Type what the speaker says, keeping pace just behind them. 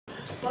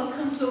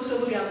Welcome to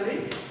October Gallery.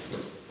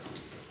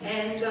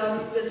 And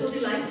we're so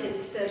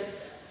delighted that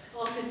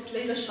artist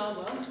LAILA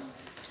SHAWA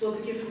will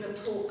be giving a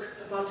talk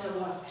about her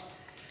work.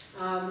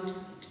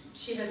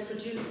 She has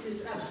produced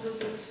this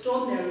absolutely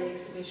extraordinary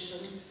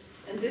exhibition,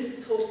 and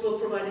this talk will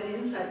provide an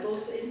insight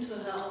both into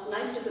her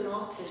life as an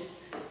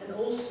artist and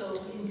also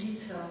in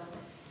detail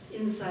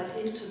insight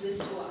into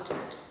this work.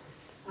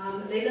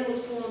 LAILA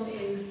was born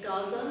in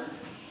Gaza.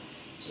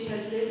 She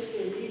has lived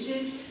in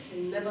Egypt,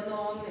 in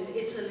Lebanon, in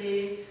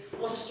Italy,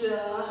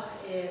 Austria,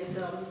 and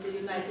the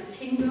United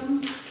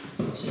Kingdom.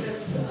 She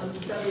has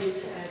studied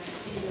at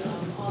the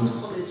Art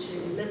College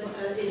in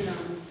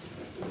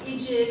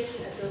Egypt,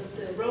 at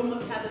the Rome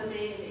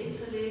Academy in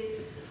Italy,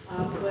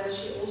 where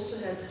she also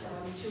had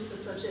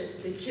tutors such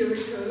as De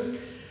Chirico.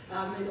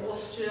 In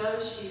Austria,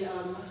 she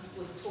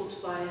was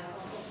taught by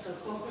Oskar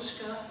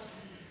Kokoschka.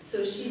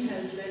 So she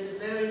has led a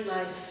varied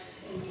life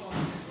in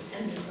art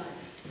and in life.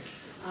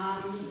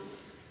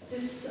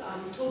 This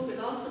talk will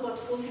last about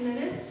 40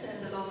 minutes,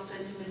 and the last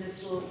 20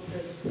 minutes will,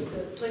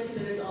 the 20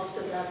 minutes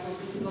after that will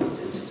be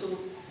devoted to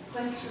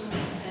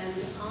questions and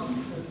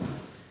answers.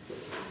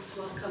 Please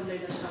welcome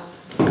LAILA SHAWA.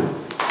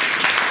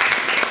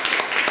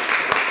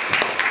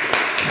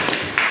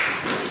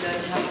 You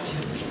don't have to.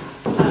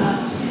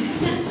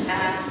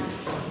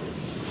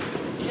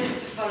 Just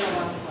to follow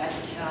up what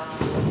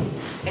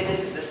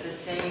Elizabeth was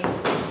saying,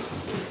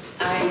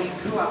 I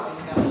grew up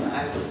in Gaza.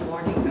 I was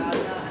born in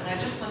Gaza, and I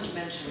just want to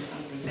mention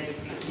something very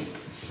quickly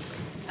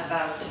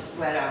about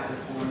where I was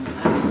born.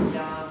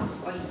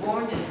 I was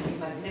born in this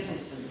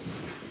magnificent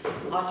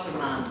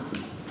Ottoman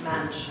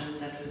mansion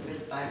that was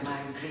built by my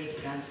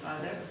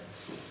great-grandfather,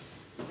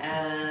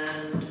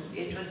 and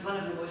it was one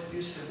of the most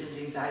beautiful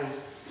buildings I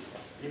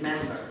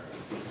remember,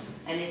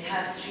 and it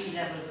had 3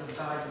 levels of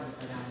gardens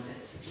around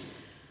it.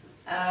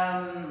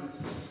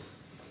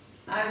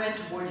 I went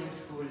to boarding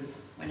school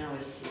when I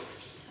was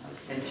 6. I was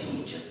sent to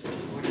Egypt to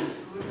boarding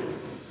school,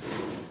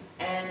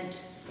 and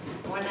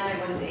when I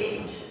was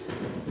 8,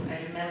 I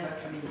remember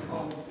coming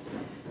home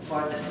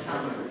for the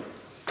summer,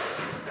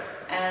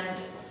 and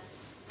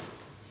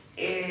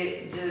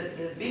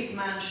the big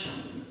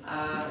mansion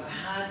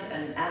had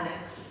an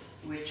annex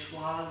which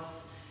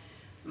was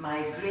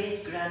my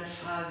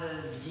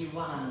great-grandfather's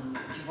diwan.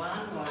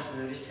 Diwan was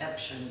the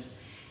reception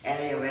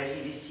area where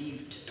he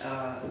received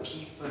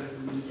people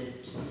who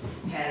needed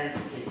help,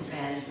 his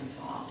friends and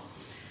so on.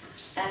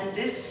 And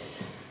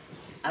this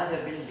other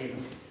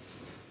building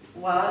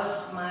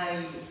was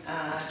my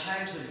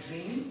childhood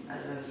dream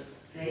as a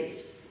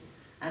place,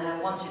 and I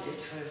wanted it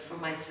for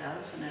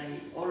myself, and I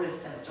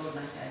always told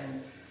my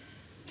parents,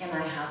 can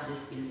I have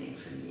this building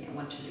for me? I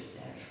want to live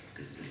there,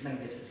 because it was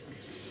magnificent.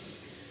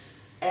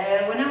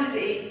 When I was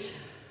 8,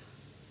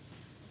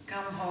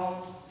 come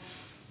home,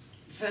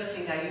 first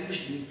thing I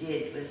usually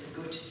did was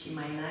go to see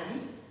my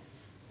nanny,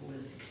 who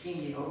was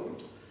extremely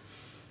old,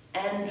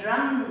 and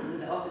run in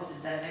the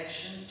opposite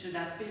direction to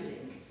that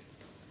building,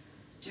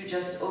 to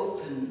just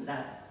open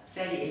that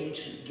very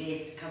ancient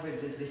gate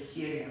covered with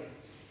wisteria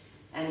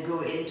and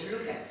go in to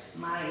look at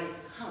my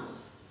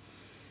house.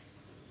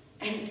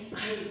 And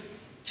I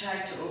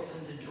tried to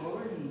open the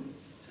door and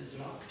it was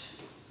locked,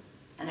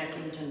 and I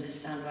couldn't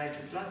understand why it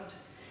was locked.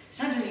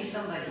 Suddenly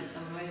some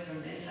noise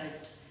from the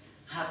inside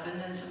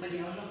happened, and somebody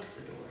unlocked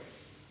the door,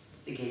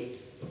 the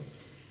gate.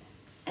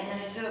 And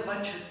I saw a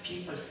bunch of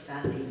people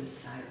standing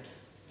inside.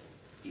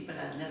 People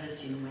I'd never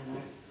seen in my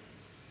life.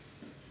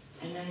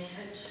 And I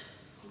said,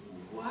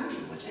 who are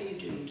you? What are you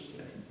doing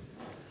here?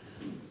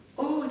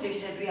 Oh, they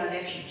said, we are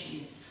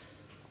refugees.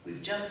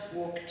 We've just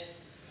walked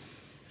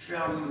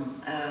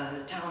from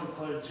a town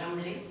called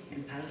Ramle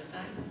in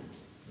Palestine.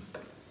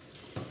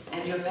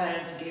 And your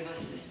parents gave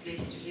us this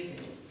place to live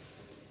in.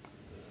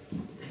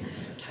 And I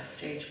thought, how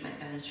strange, my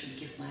parents should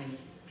give my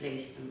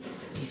place to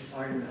these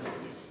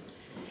foreigners.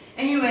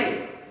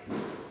 Anyway,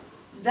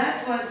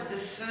 that was the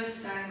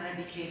first time I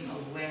became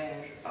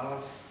aware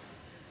of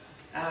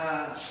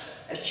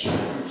a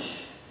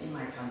change in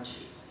my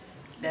country,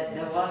 that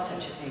there was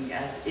such a thing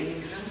as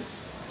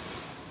immigrants.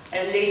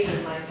 And later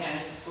my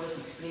parents, of course,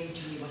 explained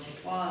to me what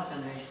it was,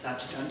 and I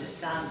started to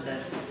understand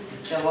that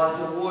there was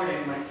a war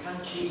in my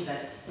country,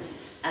 that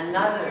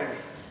another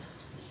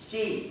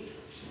state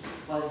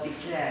was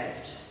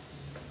declared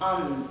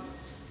on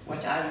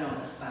what I know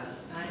as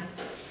Palestine,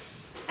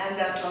 and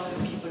that lots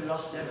of people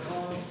lost their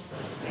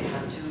homes. They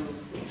had to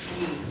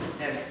flee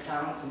their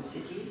towns and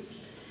cities.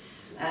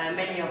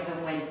 Many of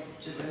them went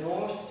to the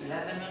north, to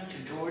Lebanon, to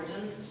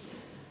Jordan.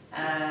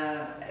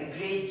 A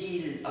great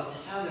deal of the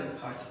southern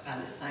part of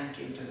Palestine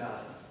came to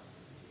Gaza.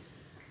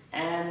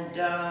 And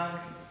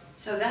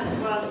so that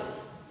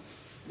was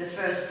the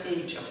first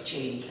stage of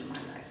change in my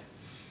life.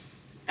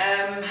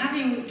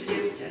 Having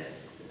lived,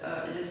 as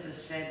Elizabeth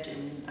said,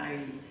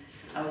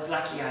 I was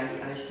lucky.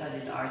 I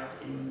studied art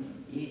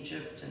in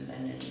Egypt, and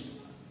then in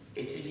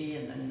Italy,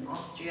 and then in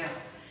Austria.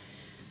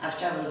 I've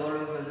traveled all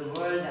over the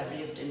world. I've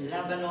lived in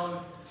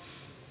Lebanon.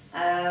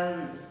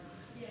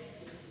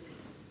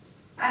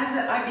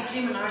 I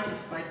became an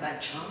artist quite by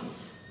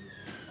chance,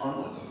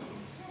 almost.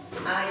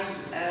 I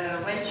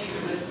went went to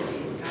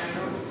university in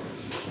Cairo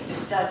to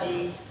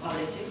study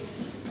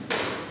politics.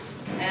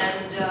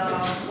 And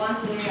one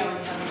day I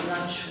was having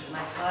lunch with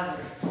my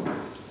father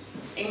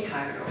in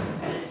Cairo,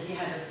 and he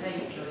had a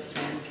very close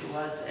friend who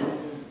was an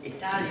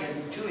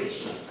Italian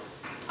Jewish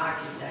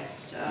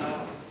architect,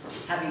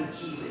 having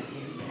tea with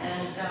him.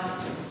 And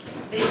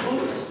they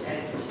both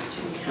said to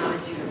me, how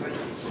is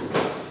university?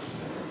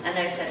 And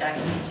I said, I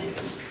hate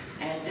it.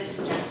 And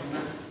this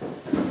gentleman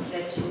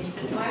said to me,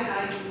 but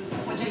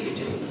what are you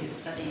doing? You're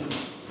studying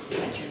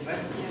at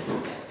university? I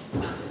said, yes.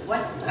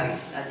 What are you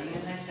studying?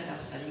 And I said, I'm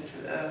studying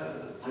for,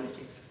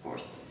 politics, of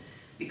course,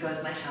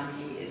 because my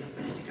family is a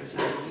political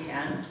family,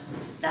 and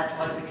that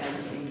was the kind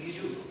of thing you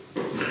do.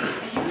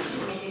 And he looked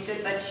at me and he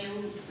said, but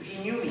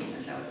he knew me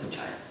since I was a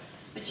child,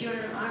 but you're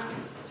an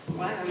artist.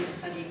 Why are you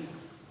studying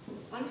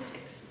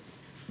politics?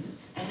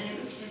 And I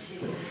looked at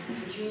him and I said,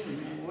 what do you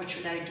mean? What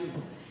should I do?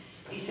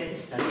 He said,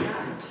 study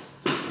art.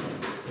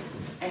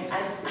 And I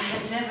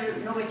had never,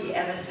 nobody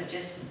ever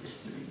suggested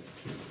this to me.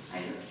 I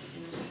looked at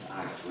him and said,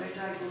 art, where do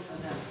I go for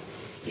that?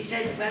 He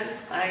said, well,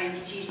 I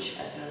teach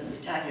at an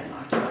Italian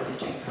art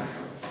college in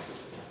Cairo,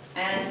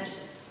 and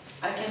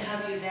I can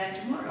have you there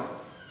tomorrow.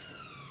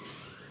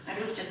 I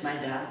looked at my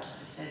dad,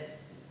 I said,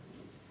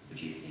 what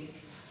do you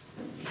think?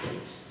 He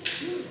said,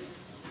 do it.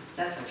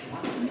 That's what you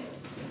want to do.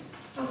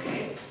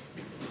 Okay.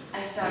 I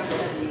started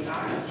studying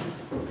art.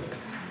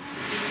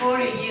 Before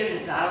a year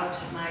is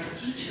out, my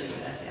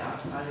teachers at the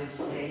art college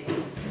say,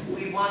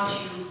 we want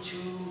you to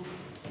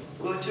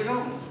go to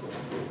Rome.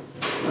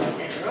 I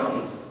said,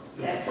 Rome?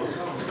 Yes,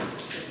 Rome.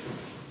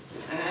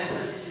 And I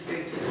thought this is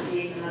going to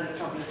create another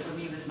problem for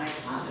me with my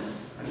father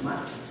or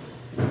mother.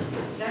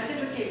 So I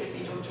said, okay, let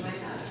me talk to my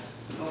dad.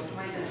 Talk to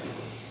my dad.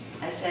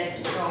 I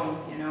said, Rome,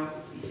 you know.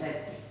 He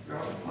said,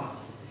 Rome, what?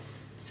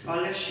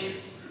 Scholarship,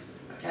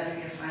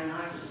 Academy of Fine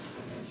Arts.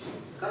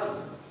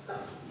 Go, go.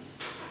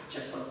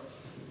 Just go.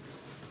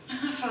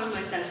 I found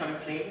myself on a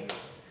plane,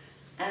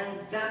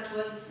 and that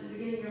was the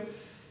beginning of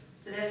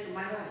the rest of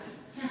my life.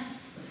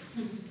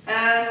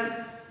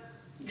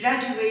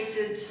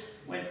 Graduated,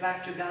 went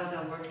back to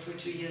Gaza, worked for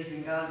 2 years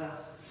in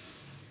Gaza.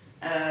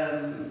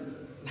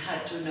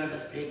 Had 2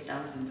 nervous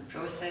breakdowns in the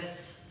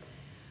process.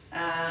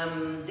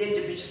 Did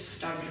a bit of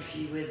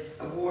photography with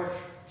a war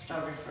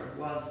photographer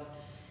who was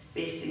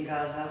based in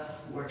Gaza,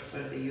 worked for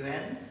the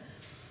UN.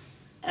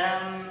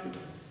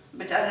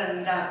 But other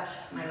than that,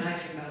 my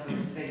life in Gaza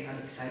was very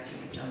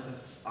unexciting in terms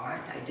of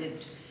art.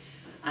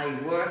 I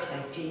worked,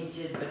 I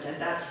painted, but at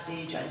that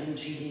stage I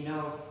didn't really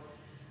know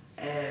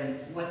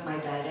what my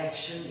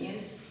direction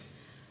is.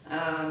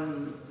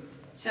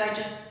 So I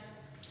just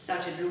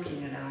started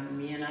looking around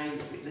me, and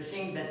the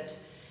thing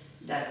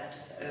that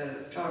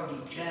probably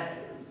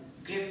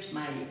gripped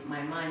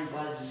my mind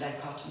was the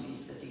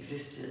dichotomies that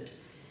existed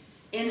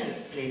in a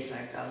place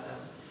like Gaza,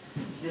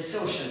 the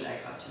social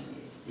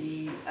dichotomies,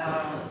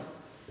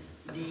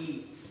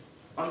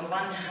 on the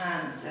one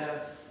hand, the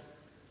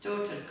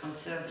total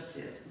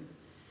conservatism,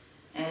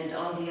 and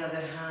on the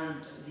other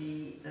hand,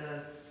 the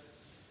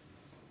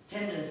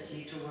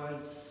tendency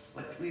towards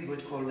what we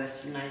would call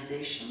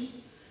westernization.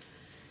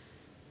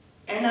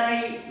 And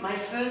my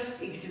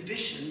first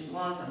exhibition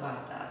was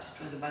about that.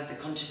 It was about the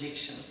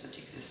contradictions that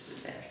existed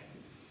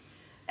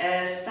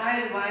there.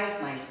 Style-wise,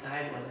 my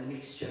style was a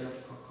mixture of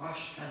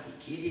Kokoschka, Di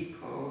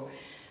Chirico,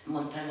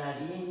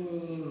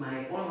 Montanarini,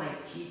 all my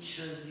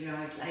teachers, you know,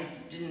 I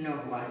didn't know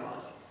who I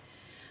was.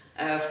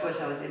 Of course,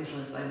 I was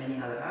influenced by many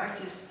other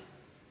artists.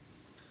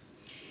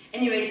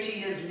 Anyway, 2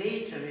 years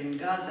later in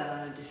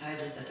Gaza, I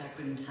decided that I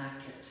couldn't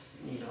hack it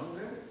any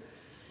longer.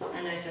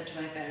 And I said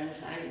to my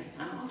parents,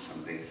 I'm off,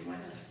 I'm going somewhere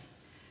else.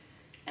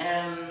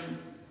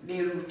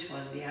 Beirut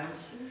was the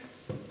answer,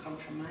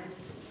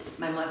 compromise.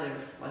 My mother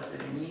was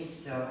Lebanese,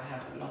 so I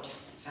have a lot of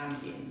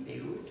family in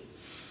Beirut.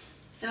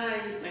 So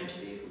I went to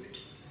Beirut.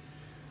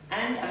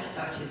 And I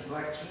started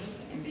working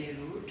in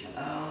Beirut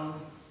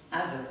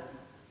as a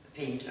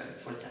painter,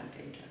 full-time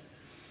painter.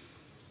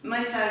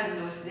 My style in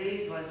those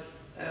days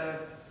was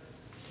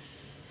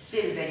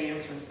still very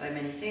influenced by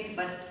many things,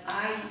 but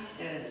I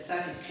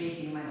started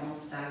creating my own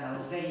style. I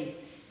was very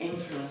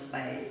influenced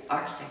by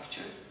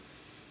architecture.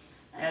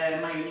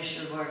 My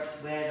initial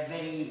works were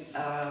very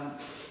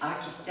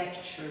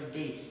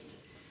architecture-based,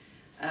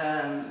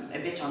 a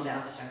bit on the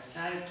abstract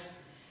side.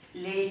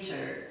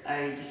 Later,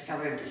 I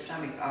discovered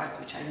Islamic art,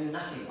 which I knew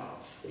nothing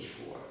of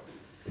before.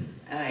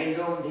 In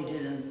Rome, they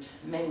didn't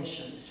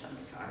mention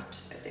Islamic art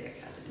at the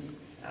academy.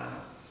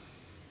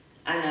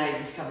 And I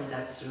discovered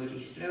that slowly.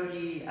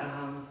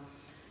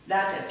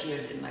 That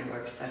appeared in my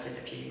work, started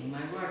appearing in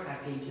my work. I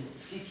painted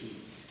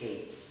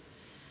cityscapes,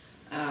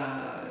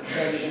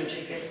 very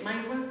intricate. My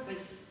work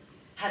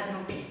had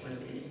no people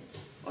in it,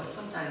 or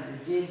sometimes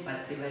it did,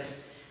 but they were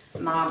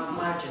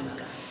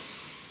marginalized.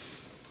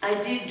 I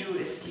did do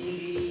a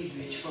series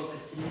which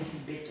focused a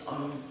little bit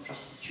on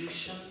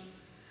prostitution,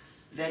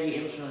 very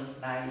influenced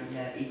by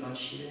Egon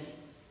Schiele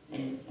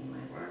in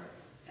my work,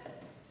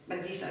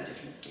 but these are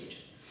different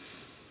stages.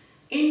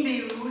 In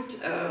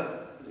Beirut,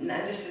 and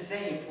this is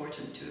very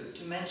important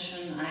to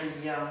mention,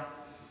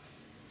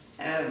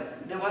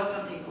 was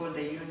something called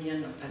the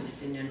Union of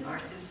Palestinian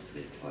Artists,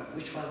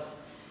 which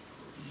was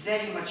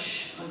very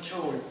much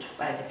controlled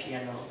by the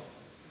PLO.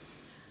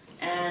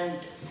 And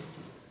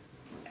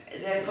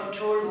their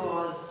control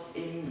was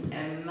in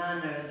a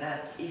manner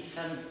that if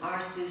an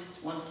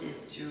artist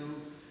wanted to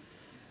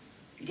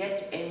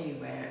get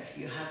anywhere,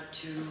 you had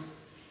to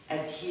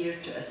adhere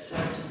to a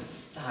certain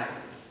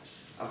style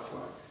of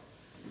work,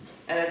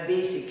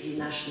 basically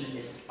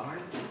nationalist art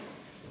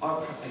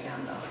or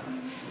propaganda.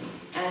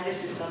 And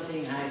this is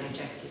something I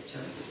rejected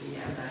totally,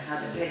 and I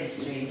had a very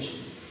strange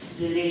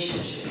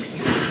relationship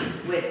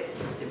with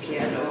the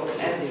PLO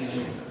and the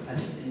Union of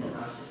Palestinian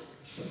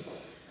Artists.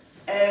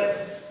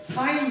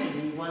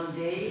 Finally, one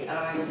day,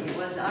 I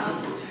was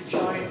asked to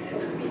join a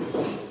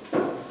committee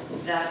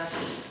that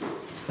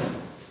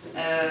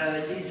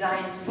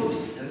designed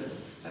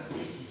posters,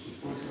 publicity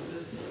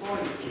posters for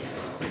the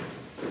PLO.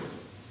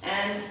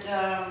 And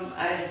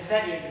I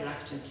very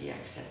reluctantly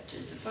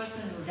accepted. The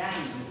person who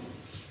rang me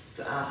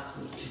to ask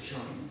me to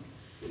join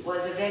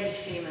was a very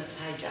famous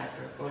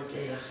hijacker called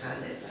LAILA. I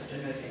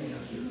don't know if any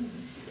of you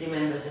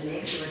remember the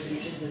name. She was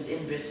imprisoned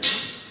in Britain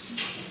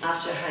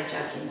after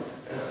hijacking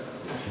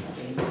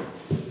planes.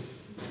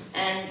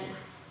 And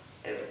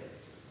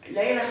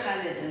LAILA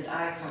Khaled and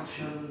I come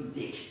from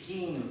the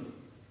extreme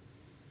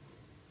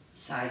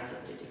sides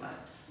of the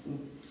divide,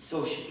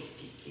 socially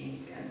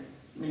speaking, and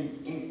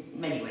in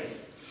many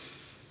ways.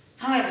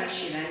 However,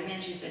 she rang me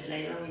and she said,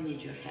 "LAILA, we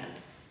need your help."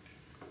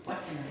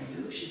 "What can I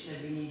do?" She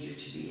said, "We need you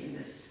to be in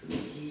this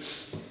committee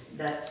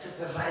that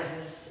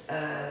supervises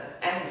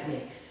and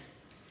makes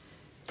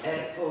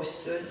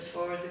posters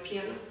for the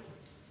PLO."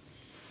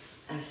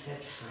 I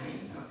said,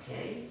 "Fine,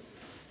 okay."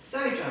 So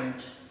I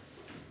joined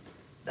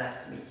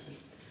that committee.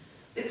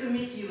 The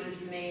committee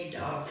was made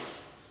of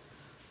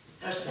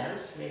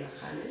herself, LAILA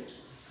Khaled,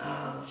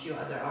 a few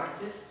other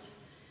artists,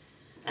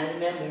 I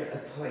remember a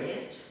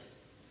poet,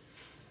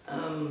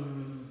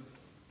 and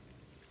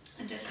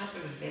a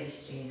couple of very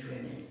strange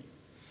women.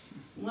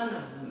 One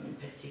of them in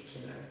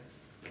particular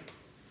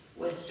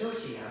was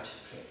totally out of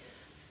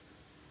place.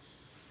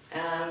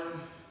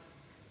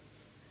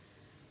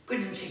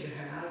 Couldn't figure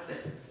her out, but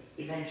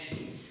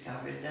eventually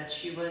discovered that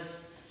she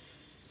was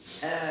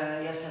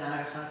Yasser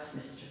Arafat's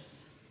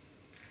mistress,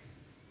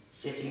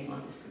 sitting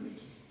on this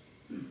committee.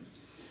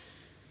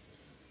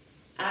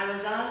 I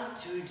was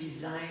asked to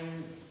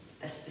design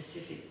a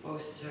specific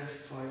poster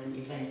for an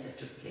event that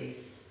took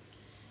place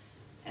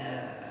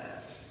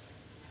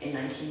in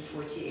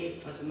 1948.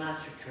 It was a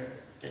massacre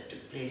that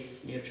took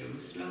place near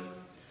Jerusalem,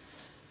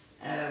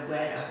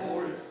 where a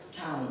whole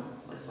town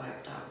was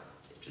wiped out.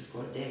 It was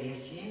called Deir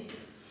Yassin,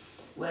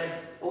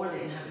 where all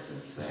the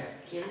inhabitants were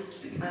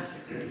killed,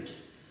 massacred.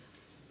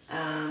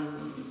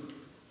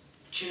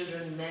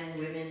 Children,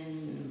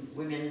 men,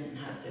 women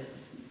had their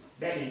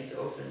bellies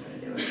open when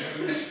they were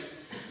pregnant.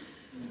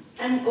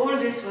 And all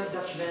this was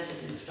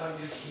documented in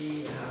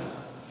photography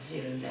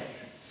here and there.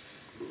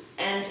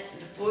 And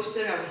the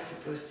poster I was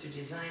supposed to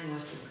design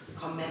was to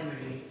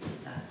commemorate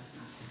that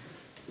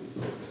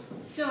massacre.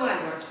 So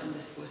I worked on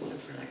this poster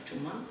for like 2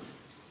 months.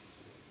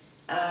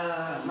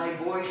 My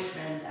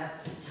boyfriend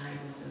at the time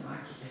was an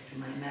architect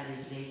whom I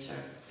married later,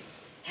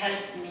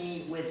 helped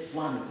me with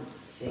one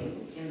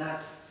thing, in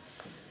that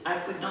I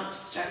could not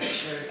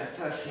structure a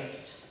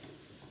perfect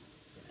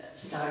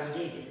Star of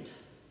David,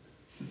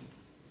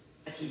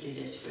 but he did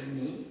it for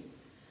me.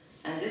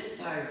 And this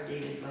Star of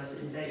David was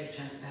in very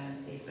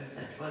transparent paper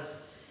that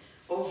was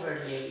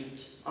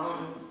overlaid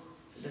on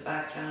the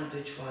background,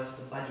 which was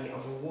the body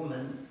of a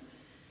woman,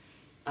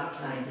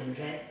 outlined in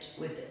red,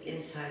 with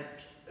inside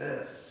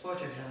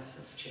photographs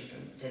of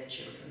children, dead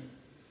children.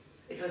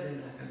 It was in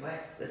black and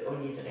white, with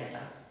only the red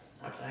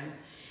outline.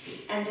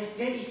 And this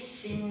very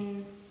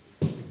thin,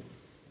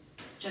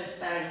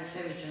 transparent,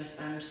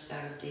 semi-transparent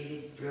Star of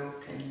David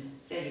broke and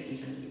very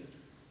evenly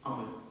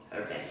on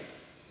her bed.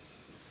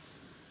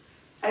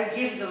 I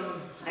gave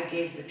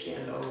the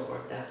PLO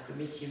or that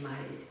committee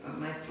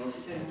my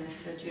poster, and I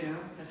said, you know,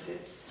 that's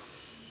it.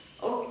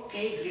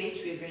 Okay,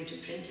 great, we're going to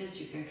print it.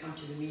 You can come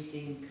to the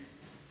meeting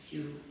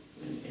in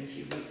a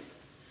few weeks.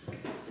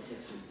 I said,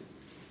 fine.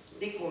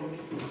 They called me,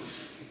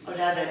 or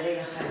rather,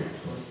 LAILA Khaled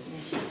called me,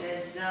 and she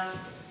says,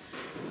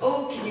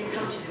 oh, can you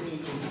come to the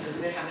meeting because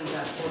we're having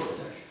that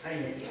poster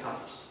finally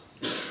out.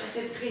 I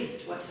said,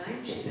 great. What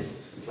time? She said,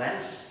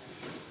 12.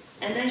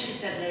 And then she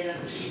said, LAILA,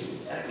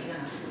 please, can I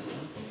ask you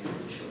something? I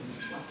said, sure.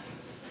 What?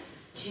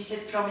 She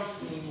said,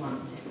 promise me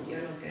one thing.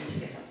 You're not going to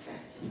get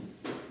upset.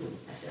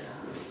 I said,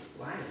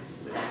 why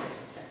would I get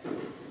upset?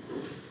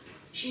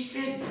 She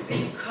said,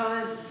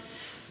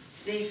 because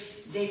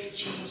they've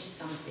changed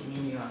something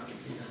in your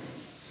design.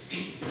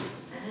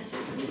 And I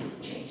said, really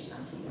changed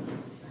something in your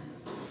design?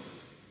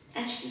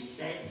 And she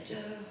said,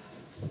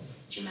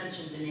 she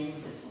mentioned the name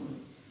of this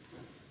woman,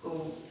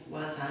 who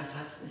was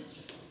Arafat's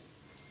mistress.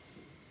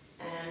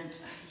 And I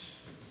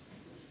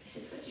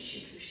said, what did she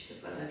do? She said,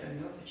 well, I don't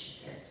know, but she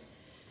said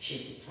she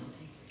did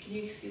something. Can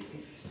you excuse me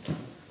for a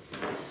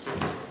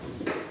second?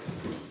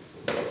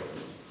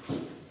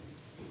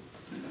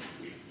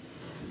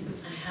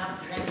 I have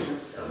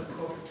remnants of a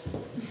coat.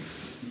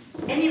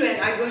 Anyway,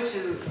 I go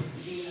to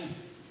the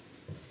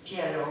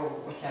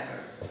PLO, whatever,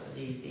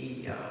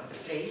 the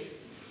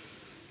place,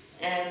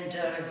 and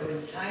go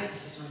inside,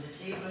 sit on the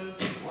table,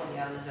 all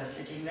the others are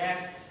sitting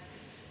there.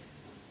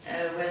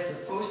 Where's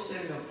the poster?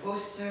 No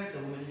poster. The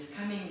woman is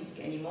coming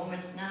any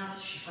moment now,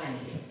 so she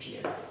finally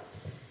appears.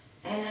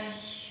 And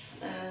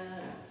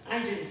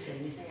I didn't say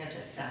anything, I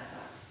just sat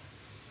back.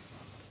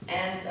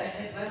 And I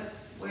said, well,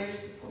 where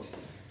is the poster?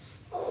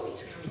 Oh,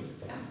 it's coming,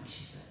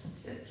 she said. I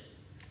said,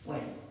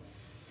 when?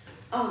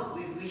 Oh,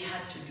 we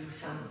had to do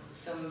some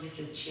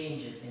little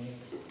changes in it.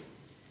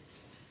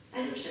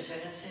 I looked at her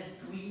and I said,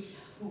 we?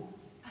 Who?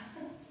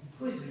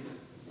 Who's we?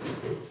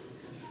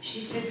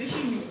 She said, what do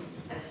you mean?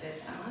 I said,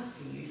 I'm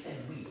asking you. You said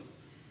we.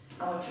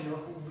 I want to know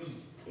who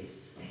we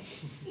is.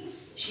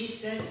 She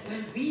said,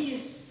 well, we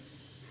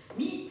is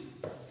me.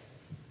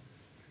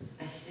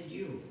 I said,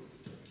 you.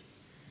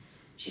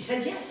 She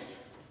said,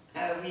 yes.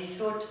 We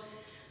thought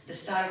the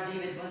Star of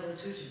David wasn't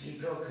suitably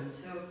broken,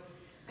 so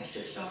I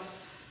took it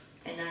off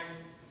and I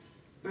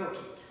broke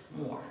it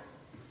more.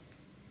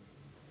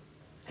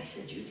 I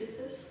said, you did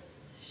this?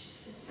 She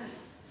said,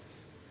 yes.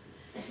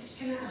 I said,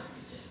 can I ask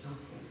you just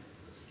something?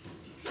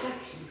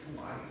 Exactly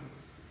who are you?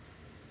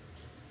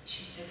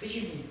 She said, what do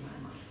you mean,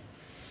 Mama?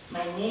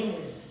 My name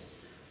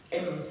is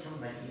M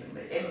somebody,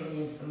 but M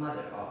means the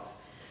mother of.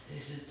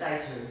 This is the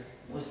title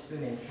most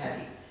women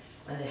carry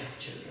when they have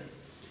children.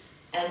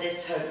 And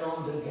it's her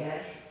nom de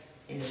guerre,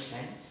 in a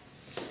sense.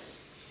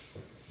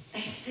 I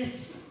said,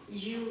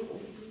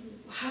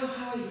 how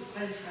are you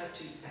qualified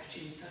to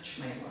actually touch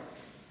my work?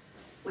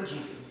 What do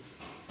you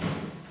do?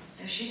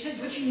 And she said,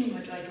 what do you mean,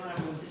 what do I do?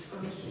 I'm on this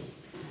committee.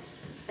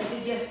 I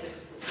said, yes, but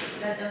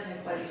that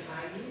doesn't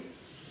qualify you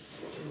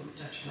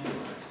to touch my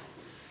work.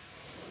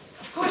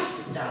 Of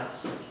course it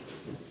does.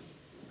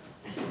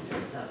 I said, no,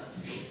 it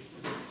doesn't.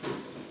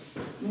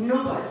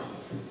 Nobody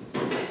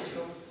in this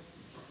room,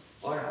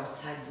 or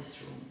outside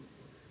this room,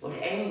 or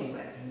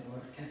anywhere in the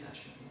world can touch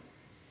my work.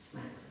 It's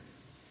my work.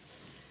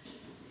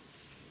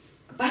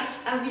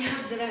 But we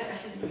have the right. I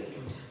said, no, you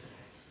don't have the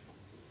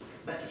right.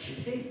 But if you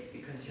think,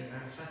 because you're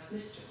Arafat's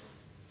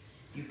mistress,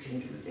 you can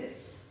do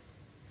this,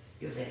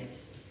 you're very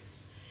mistaken.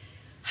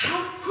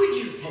 How could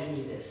you tell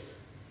me this?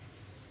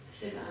 I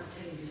said, I'm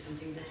telling you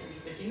something that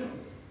everybody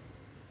knows.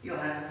 You are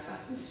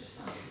Arafat's mistress,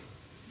 aren't you?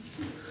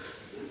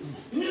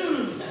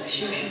 No,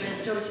 she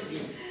went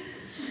totally.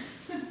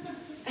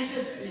 I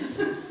said,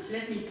 listen,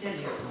 let me tell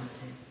you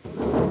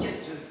something.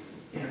 Just to,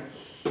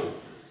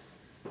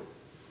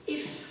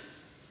 if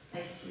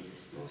I see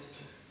this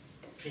poster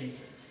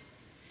printed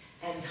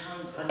and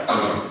hung on the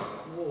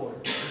wall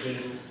of the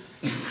room,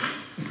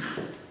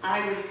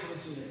 I will come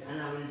here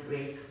and I will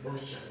break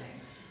both your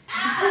legs.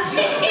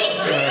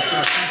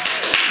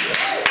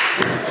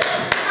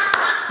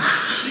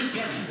 She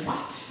said,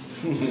 what?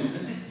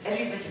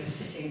 Everybody was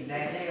sitting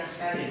there. LAILA,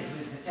 who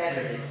is the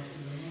terrorist,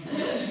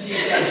 was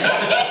sitting there.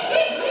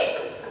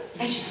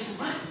 And she said,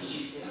 what did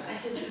you say? I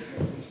said, you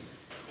heard me.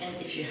 And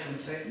if you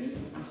haven't heard me,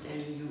 I'm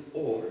telling you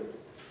all,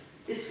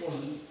 this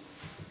woman,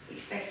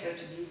 expect her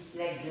to be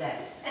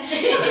legless.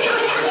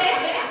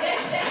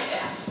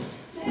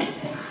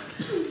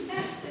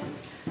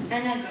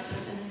 And I got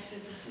up and I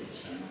said, that's it,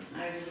 I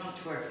will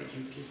not work with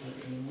you people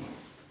anymore.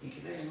 Thank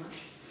you very much.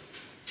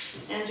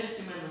 And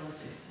just remember what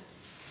I said.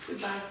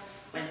 Goodbye.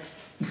 Went.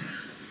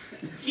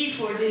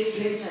 3-4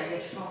 days later, I get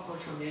a phone call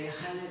from LAILA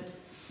Khaled,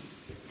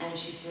 and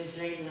she says,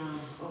 LAILA,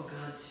 oh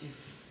God,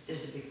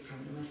 there's a big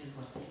problem. I said,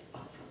 what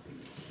problem?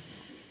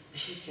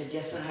 She said,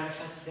 Yasser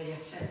Arafat's very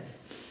upset.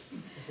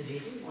 I said,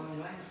 really?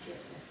 Why is he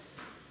upset?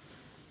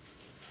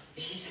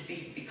 She said,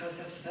 because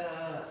of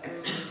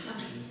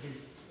somebody,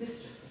 his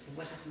mistress. I said,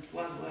 what happened?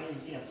 Why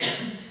is he upset?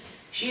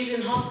 She's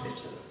in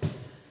hospital.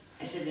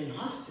 I said, in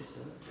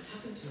hospital? What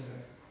happened to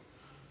her?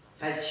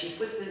 Has she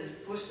put the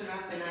poster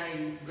up and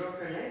I broke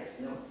her legs?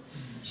 No.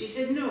 She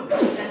said, no, but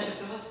she sent her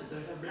to hospital.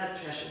 Her blood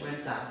pressure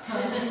went up.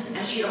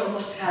 And she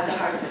almost had a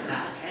heart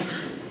attack.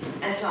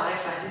 And so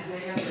Arafat is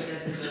very young, but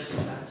doesn't know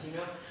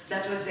that,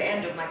 That was the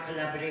end of my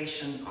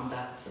collaboration on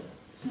that,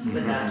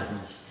 with that.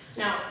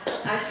 Now,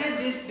 I said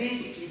this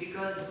basically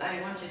because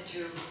I wanted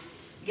to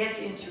get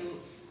into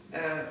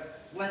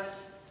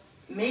what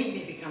made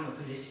me become a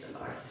political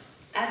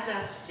artist. At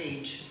that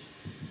stage,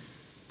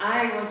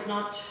 I was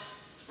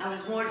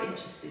more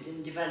interested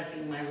in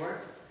developing my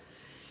work,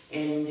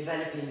 in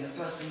developing a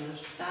personal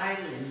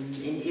style,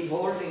 in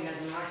evolving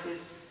as an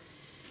artist.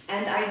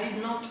 And I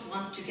did not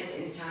want to get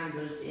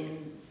entangled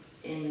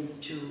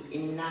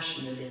in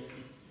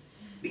nationalism,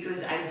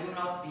 because I do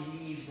not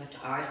believe that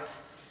art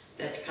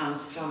that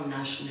comes from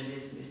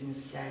nationalism is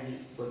necessarily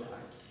good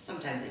art.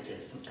 Sometimes it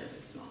is, sometimes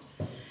it's not.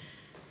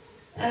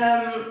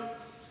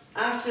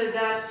 After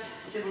that,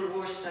 civil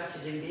war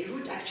started in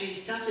Beirut. Actually, it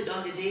started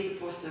on the day the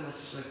poster was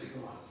supposed to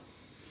go up.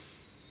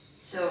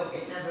 So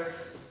it never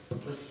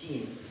was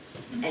seen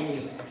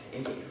anywhere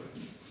in Beirut.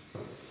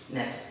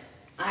 Never.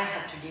 I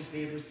had to leave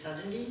Beirut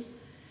suddenly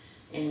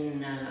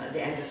in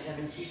the end of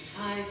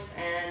 '75,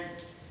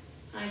 and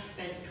I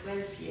spent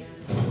 12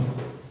 years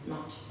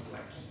not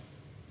working.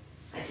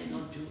 I did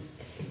not do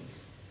a thing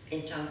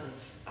in terms of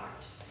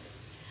art.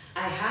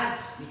 I had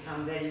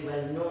become very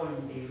well known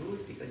in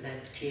Beirut because I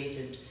had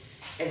created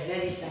a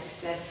very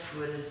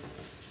successful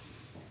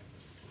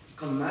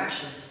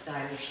commercial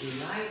style, if you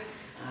like.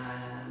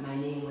 My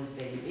name was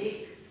very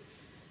big,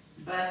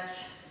 but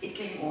it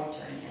came all to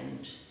an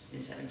end in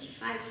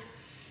 75.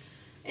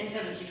 In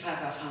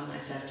 75, I found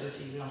myself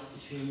totally lost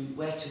between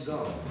where to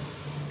go.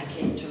 I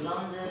came to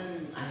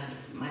London.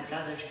 My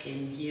brother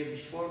came here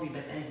before me,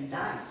 but then he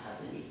died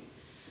suddenly,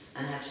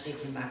 and I had to take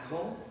him back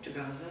home to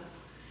Gaza.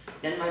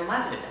 Then my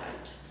mother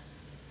died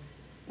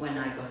when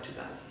I got to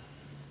Gaza.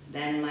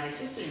 Then my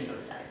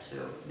sister-in-law died. So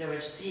there were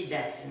 3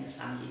 deaths in the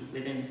family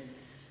within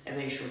a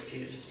very short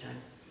period of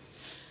time.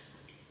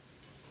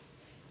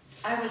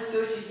 I was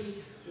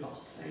totally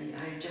lost.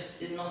 I just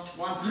did not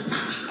want to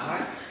teach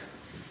art.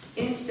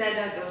 Instead,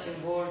 I got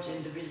involved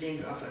in the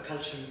building of a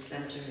cultural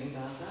center in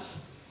Gaza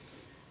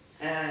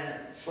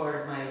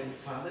for my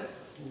father,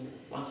 who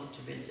wanted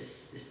to build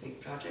this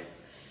big project.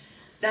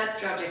 That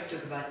project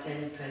took about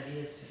 10, 12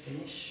 years to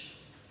finish,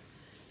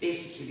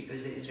 basically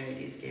because the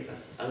Israelis gave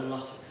us a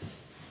lot of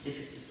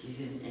difficulties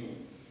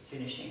in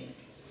finishing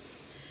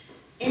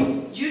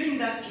it. During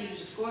that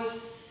period, of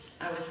course,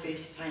 I was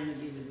faced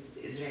finally with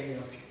Israeli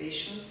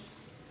occupation.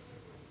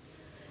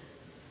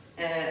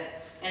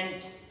 And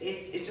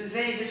it was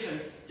very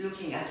different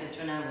looking at it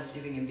when I was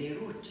living in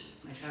Beirut.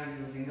 My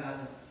family was in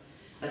Gaza.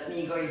 But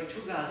me going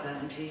to Gaza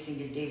and facing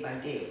it day by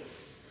day,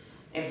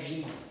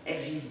 every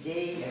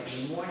day,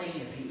 every morning,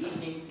 every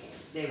evening,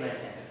 they were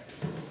there.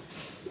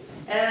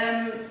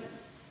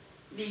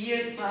 The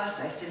years passed,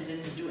 I still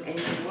didn't do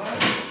any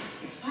work.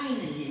 And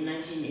finally, in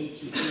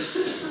 1988,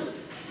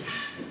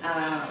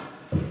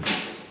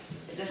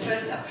 the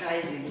first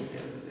uprising,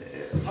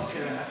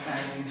 popular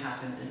uprising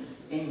happened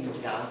in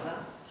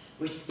Gaza,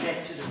 which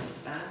spread to the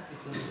West Bank.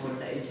 It was called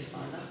the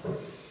Intifada.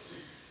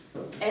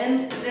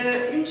 And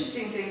the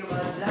interesting thing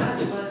about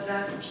that was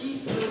that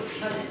people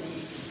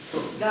suddenly,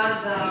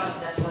 Gaza,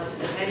 that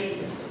was a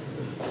very,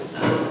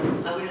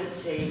 I wouldn't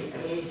say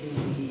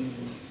amazingly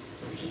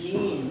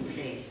clean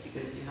place,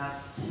 because you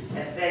have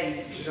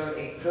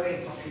a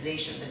growing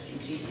population that's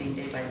increasing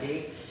day by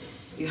day.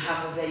 You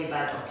have a very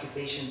bad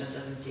occupation that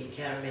doesn't take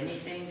care of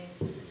anything.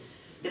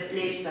 The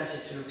place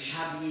started to look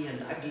shabby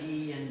and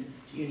ugly and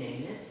you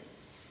name it.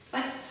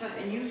 But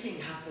a new thing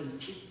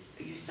happened.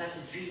 You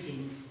started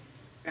reading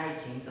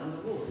writings on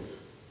the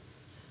walls.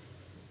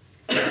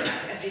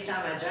 Every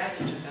time I drive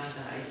into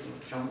Gaza,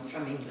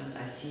 from England,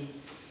 I see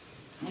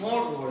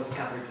more walls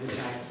covered with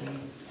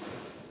writing.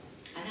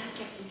 And I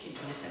kept thinking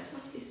to myself,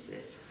 what is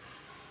this?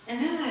 And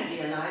then I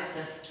realized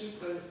that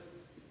people,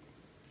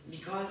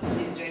 because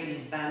the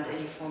Israelis banned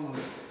any form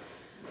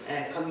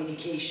of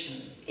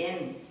communication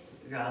in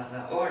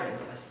Gaza or in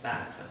the West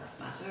Bank for that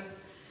matter,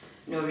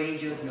 no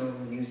radios, no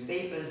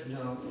newspapers,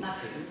 no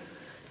nothing,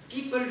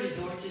 people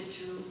resorted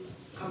to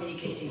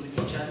communicating with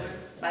each other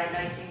by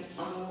writing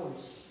on the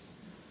walls.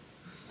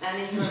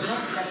 And it was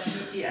not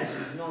graffiti as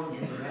is known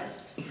in the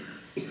West,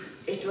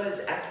 it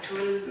was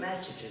actual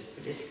messages,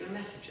 political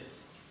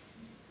messages.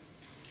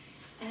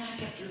 And I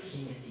kept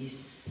looking at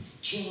these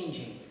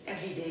changing.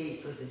 Every day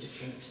it was a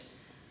different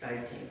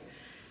writing.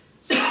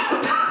 The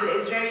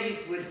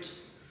Israelis would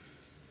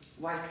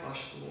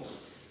whitewash the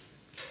walls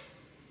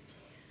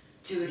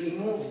to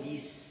remove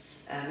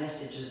these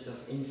messages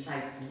of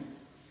incitement.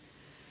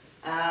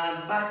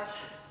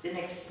 But the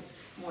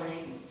next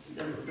morning,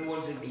 the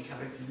walls would be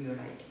covered with new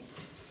writing.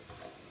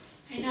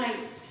 And I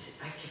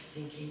kept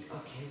thinking,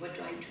 okay, what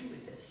do I do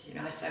with this? You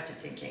know, I started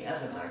thinking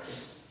as an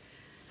artist.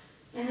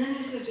 And then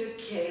I thought,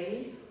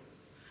 okay,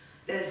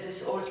 there's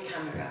this old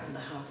camera in the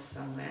house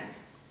somewhere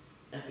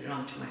that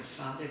belonged to my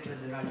father. It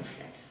was a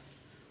Rolleiflex,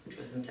 which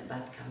wasn't a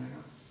bad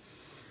camera.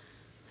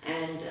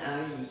 And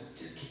I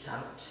took it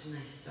out and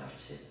I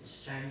started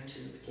trying to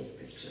take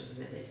pictures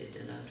with it. It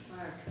didn't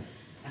work.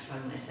 I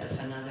found myself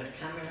another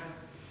camera.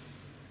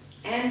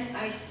 And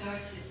I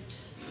started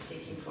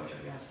taking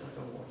photographs of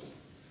the walls.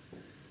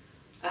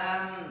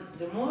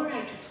 The more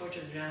I took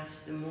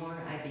photographs, the more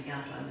I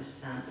began to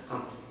understand the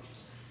conflict.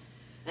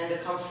 And the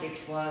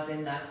conflict was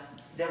in that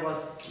there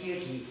was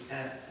clearly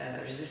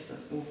a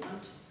resistance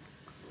movement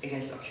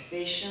against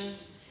occupation,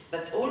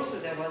 but also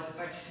there was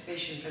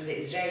participation from the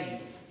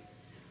Israelis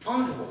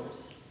on the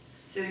walls.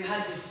 So you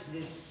had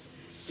this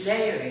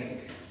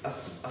layering of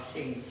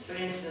things. For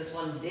instance,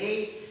 one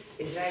day,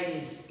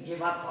 Israelis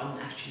give up on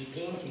actually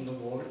painting the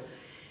wall.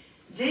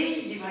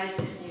 They devised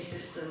this new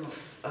system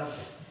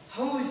of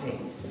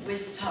hosing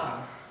with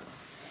tar,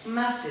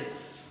 massive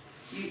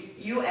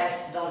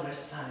US dollar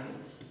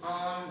signs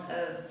on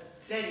a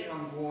very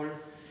long wall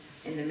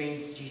in the main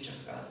street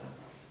of Gaza.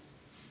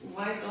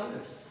 Why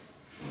dollars?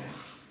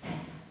 Yeah.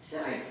 So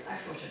I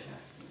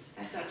photographed things.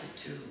 I started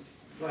to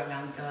go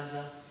around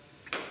Gaza.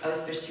 I was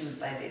pursued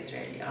by the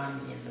Israeli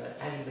army in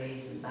the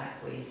alleyways and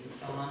backways and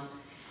so on.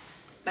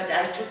 But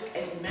I took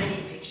as many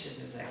pictures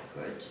as I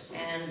could,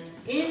 and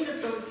in the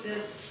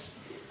process,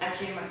 I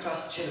came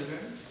across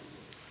children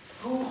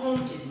who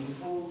haunted me,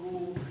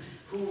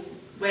 who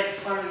were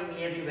following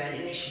me everywhere.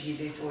 Initially,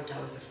 they thought I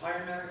was a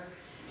foreigner,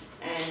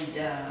 and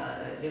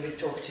they would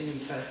talk to me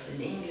first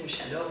in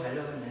English, hello,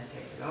 hello, and I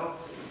say hello.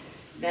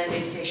 Then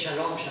they'd say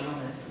shalom, shalom,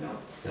 and I said, no,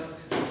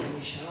 don't tell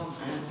me shalom,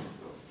 I'm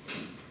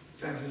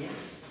from here.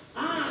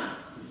 Ah,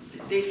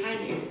 they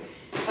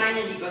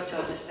finally got to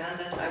understand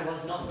that I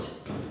was not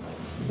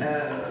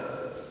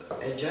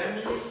a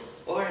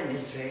journalist or an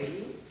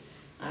Israeli.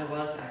 I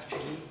was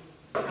actually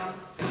from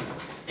Gaza.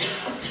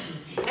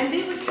 And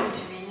they would come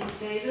to me and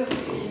say, look,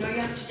 you know,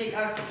 you have to take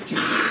our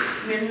opportunity.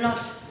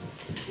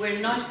 We're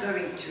not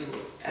going to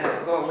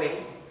go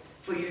away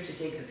for you to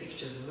take the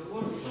pictures of the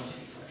war. We want to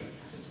be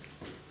photographed.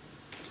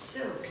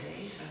 So,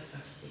 okay, so I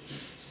started taking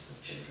pictures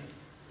of children.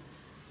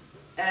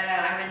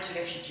 I went to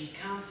refugee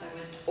camps. I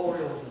went all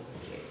over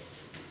the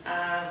place.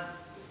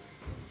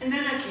 And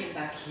then I came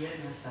back here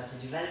and I started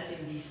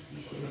developing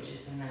these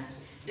images, and I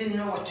didn't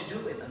know what to do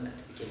with them at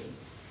the beginning.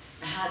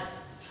 I had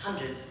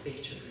hundreds of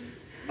pictures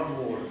of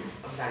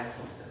walls, of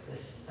writings, of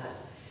this, that.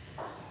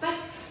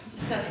 But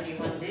suddenly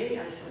one day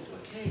I thought,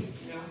 okay,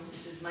 you know,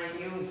 this is my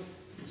new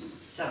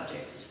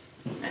subject,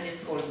 and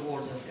it's called The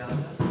Walls of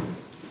Gaza.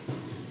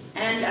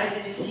 And I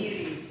did a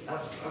series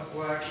of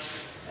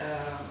works,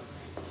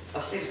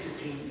 of silk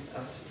screens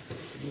of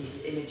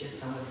these images,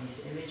 some of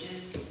these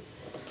images,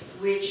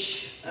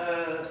 which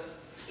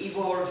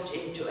evolved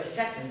into a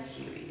second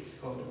series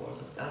called The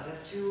Walls of Gaza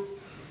 2.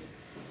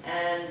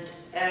 And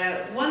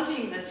one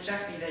thing that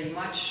struck me very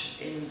much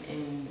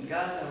in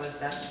Gaza was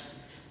that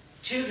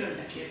children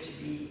appeared to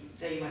be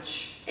very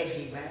much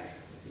everywhere.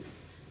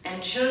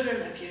 And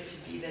children appear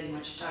to be very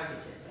much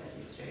targeted by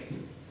the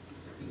Israelis.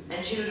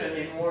 And children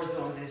in war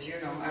zones, as you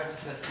know, are the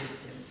first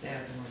victims. They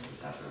are the ones who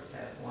suffer, they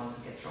are the ones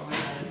who get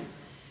traumatized.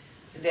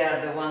 They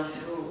are the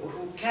ones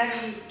who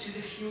carry to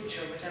the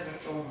future whatever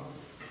trauma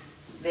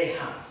they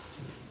have.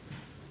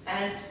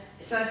 And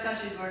so I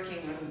started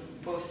working on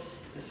both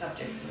the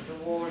subjects of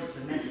the wars,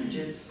 the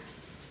messages,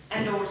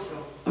 and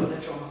also of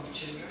the trauma of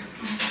children.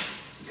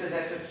 Because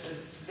I thought it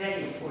was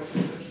very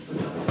important for people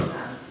to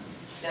understand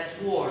that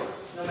war,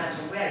 no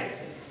matter where it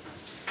is,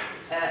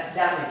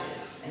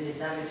 damages, and it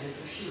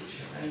damages the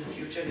future, and the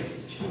future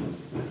is the children.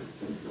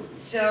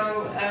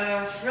 So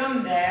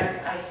from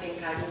there, I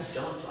think I moved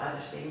on to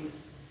other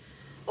things.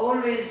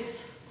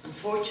 Always,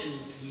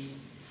 unfortunately,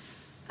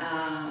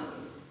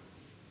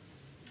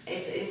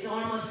 it's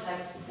almost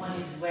like one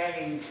is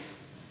wearing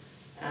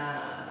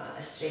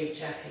a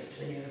straitjacket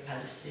when you're a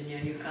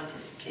Palestinian. You can't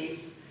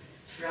escape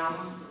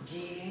from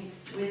dealing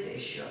with the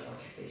issue of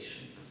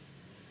occupation.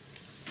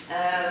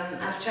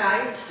 I've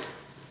tried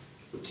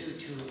to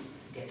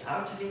get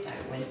out of it.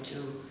 I went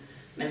to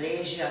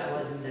Malaysia. I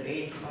was in the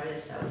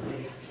rainforest. I was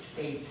very happy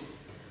to paint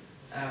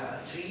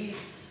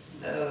trees.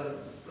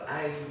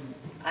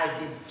 I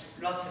did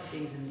lots of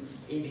things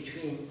in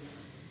between.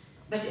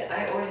 But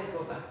I always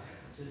go back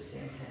to the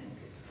same thing,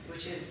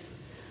 which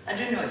is, I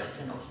don't know if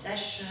it's an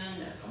obsession,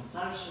 a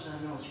compulsion, I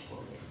don't know what you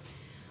call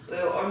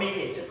it. Or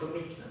maybe it's a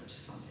commitment to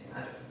something, I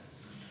don't know.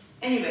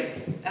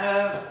 Anyway,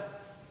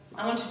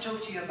 I want to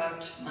talk to you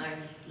about my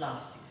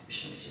last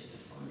exhibition, which is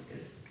this one,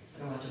 because I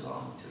don't want to go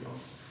on too long.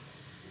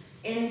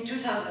 In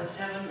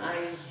 2007, I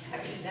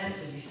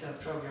accidentally saw a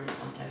program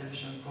on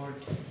television called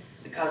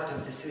The Cult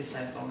of the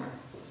Suicide Bomber.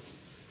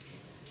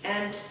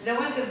 And there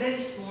was a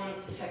very small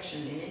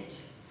section in it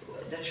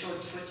that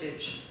showed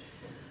footage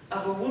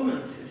of a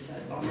woman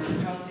suicide bomber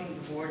crossing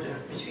the border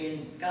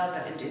between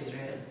Gaza and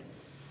Israel.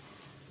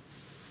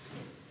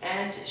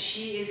 And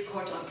she is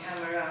caught on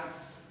camera,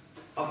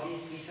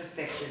 obviously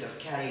suspected of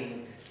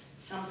carrying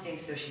something,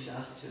 so she's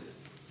asked to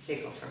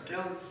take off her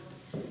clothes,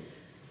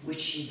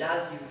 which she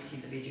does. You will see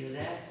the video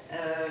there,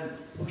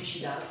 which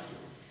she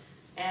does.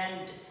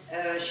 And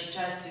she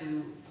tries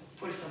to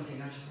pull something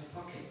out of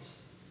her pocket,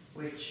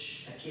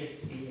 which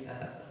appears to be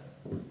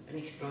an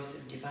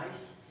explosive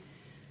device.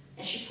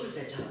 And she pulls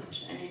it out,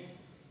 and it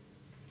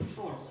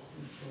falls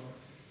on the floor.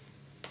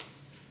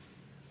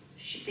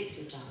 She picks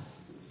it up,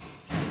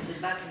 puts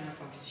it back in her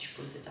pocket, she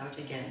pulls it out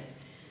again.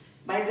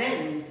 By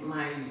then,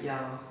 my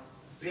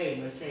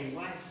brain was saying,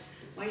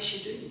 why is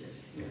she doing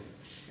this? You know,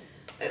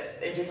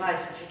 a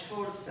device, if it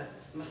falls, that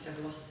must have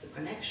lost the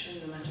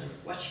connection. No matter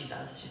what she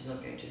does, she's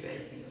not going to do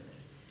anything with it.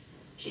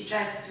 She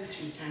tries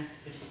 2-3 times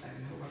to put it back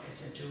in her pocket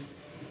and to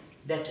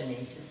detonate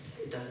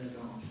it. It doesn't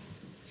go on.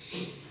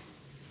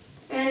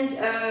 And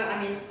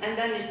and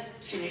then it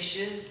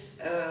finishes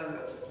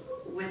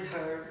with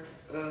her.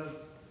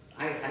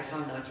 I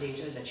found out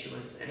later that she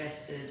was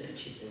arrested and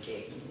she's in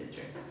jail in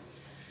Israel.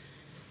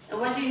 And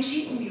what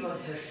intrigued me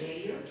was her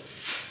failure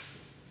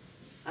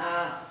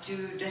to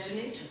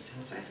detonate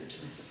herself. I thought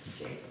to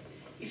myself, okay,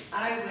 if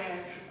I were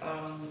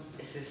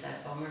a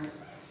suicide bomber,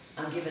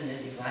 I'm given a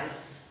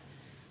device,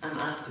 I'm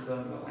asked to go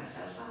and blow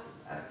myself up,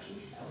 at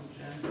least I would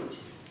learn it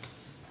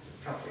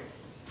properly.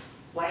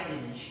 Why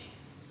didn't she?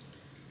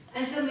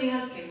 And something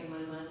else came in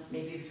my mind,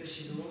 maybe because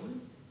she's a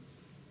woman,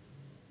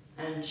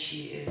 and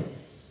she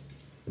is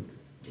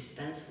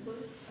dispensable,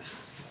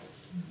 perhaps.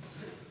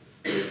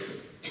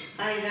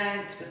 I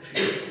rang the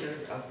producer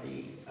of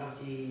the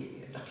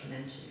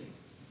documentary,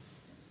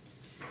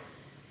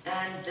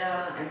 and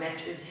I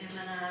met with him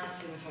and I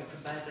asked him if I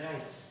could buy the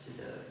rights to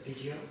the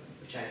video,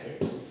 which I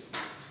did.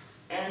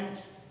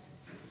 And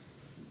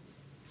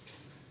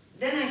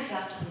then I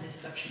sat on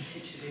this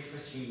documentary for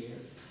 3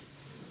 years.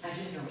 I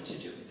didn't know what to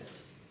do with it.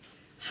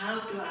 How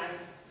do I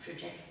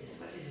project this?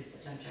 What is it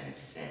that I'm trying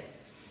to say?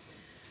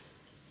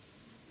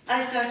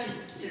 I started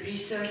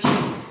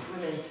researching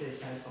women's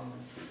suicide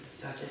bombers. I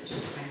started to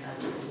find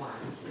out why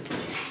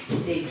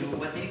they do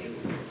what they do.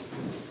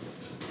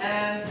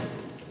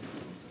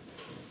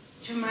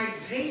 To my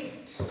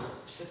great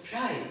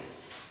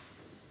surprise,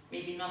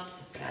 maybe not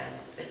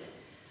surprise, but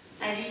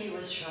I really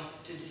was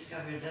shocked to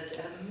discover that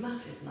a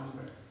massive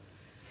number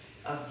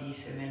of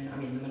these women, I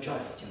mean the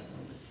majority of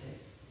them, let's say,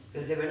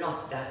 because there were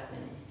not that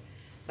many,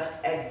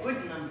 but a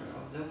good number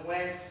of them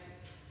were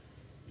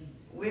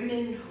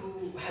women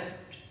who had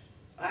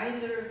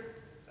either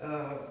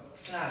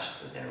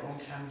clashed with their own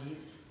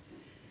families,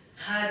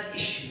 had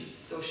issues,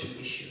 social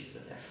issues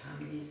with their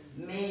families,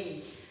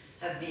 may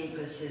have been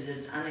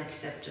considered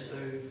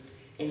unacceptable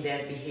in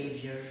their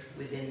behavior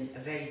within a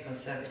very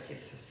conservative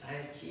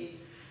society.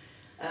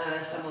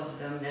 Some of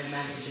them, their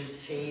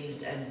marriages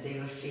failed and they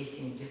were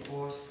facing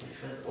divorce,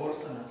 which was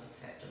also not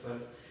acceptable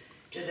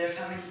to their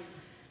families.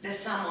 The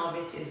sum of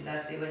it is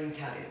that they were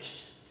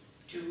encouraged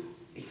to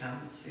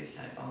become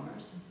suicide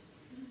bombers,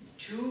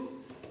 to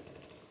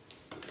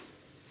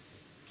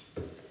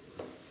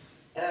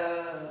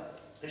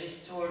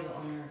restore the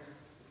honor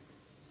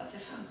of the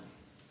family.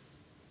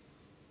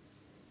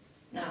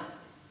 Now,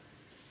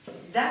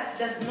 that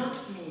does not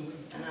mean,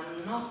 and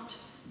I'm not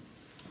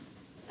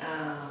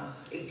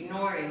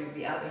ignoring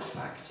the other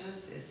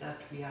factors, is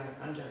that we are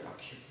under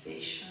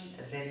occupation,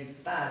 a very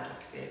bad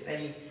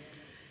occupation,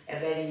 a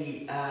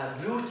very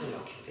brutal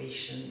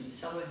occupation.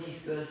 Some of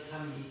these girls'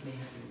 families may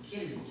have been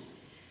killed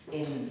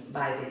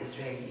by the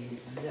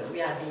Israelis.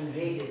 We are being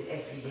raided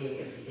every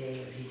day,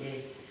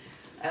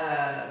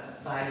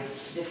 by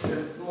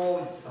different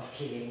modes of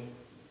killing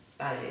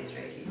by the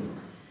Israelis.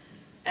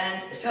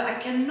 And so I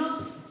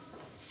cannot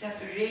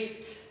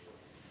separate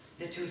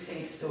the two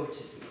things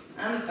totally.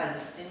 I'm a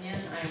Palestinian,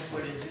 I'm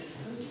for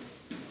resistance,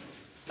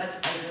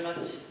 but I do not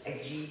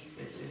agree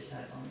with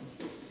suicide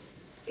bombing.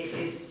 It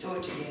is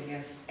totally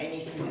against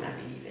anything I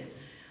believe in.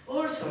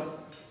 Also,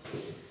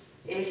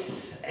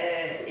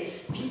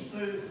 if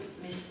people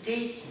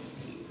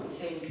mistakenly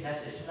think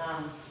that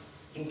Islam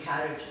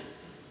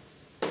encourages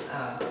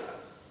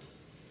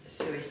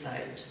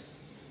suicide,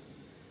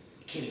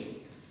 killing,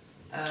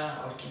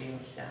 or killing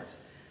of self,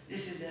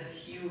 this is a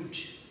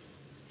huge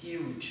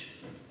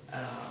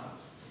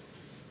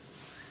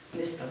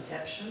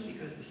misconception,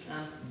 because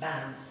Islam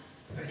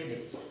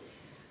prohibits,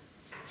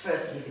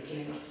 firstly, the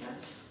killing of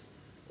self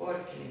or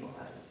the killing of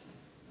others.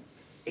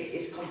 It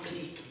is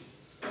completely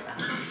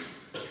banned.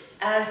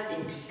 As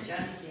in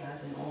Christianity,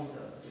 as in all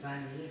the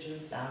divine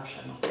religions, thou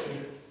shalt not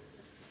kill,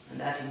 and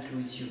that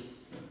includes you.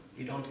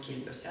 You don't kill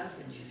yourself,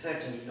 and you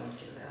certainly don't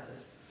kill the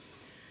others.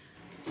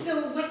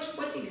 So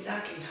what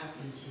exactly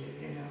happened here,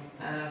 you know?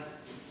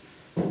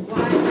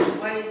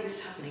 Why is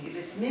this happening? Is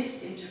it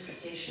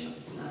misinterpretation of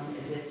Islam?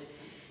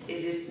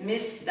 Is it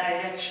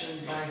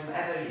misdirection by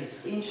whoever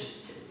is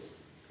interested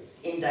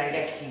in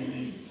directing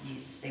these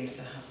things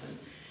to happen?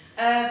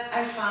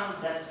 I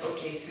found that,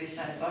 okay,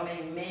 suicide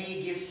bombing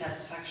may give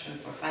satisfaction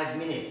for 5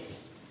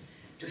 minutes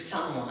to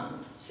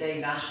someone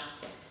saying,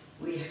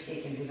 we have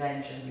taken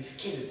revenge and we've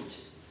killed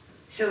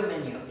so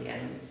many of the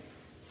enemy.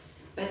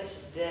 But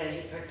the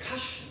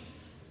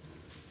repercussions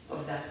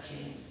of that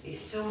killing is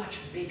so much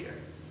bigger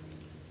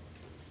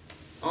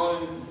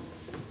on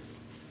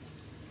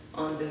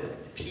the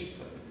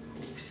people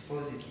who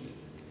supposedly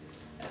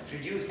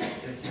produce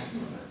this suicide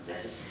bomber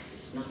that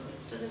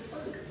doesn't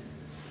work.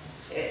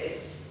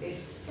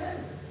 It's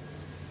done.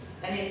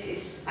 And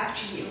it's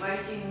actually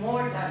inviting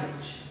more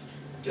damage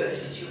to a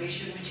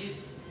situation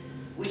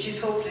which is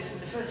hopeless in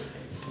the first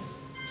place.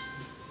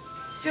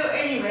 So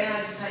anyway,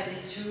 I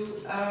decided to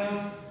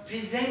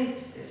present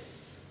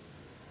this,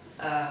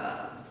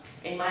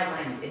 in my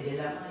mind, a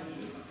dilemma.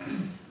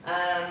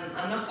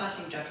 I'm not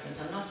passing judgment.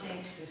 I'm not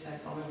saying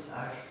suicide bombers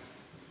are...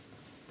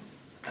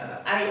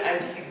 I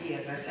disagree,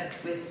 as I said,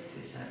 with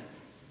suicide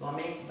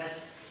bombing, but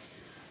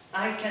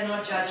I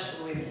cannot judge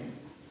the women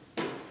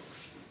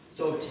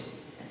totally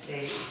and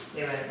say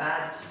they were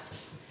bad.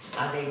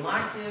 Are they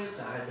martyrs?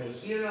 Are they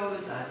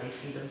heroes? Are they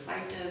freedom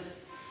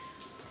fighters?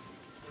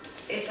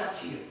 It's up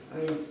to you. I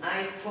mean,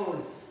 I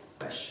pose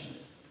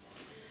questions.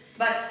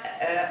 But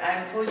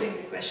I'm posing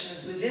the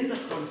questions within the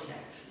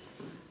context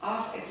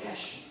of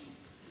aggression.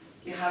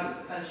 You have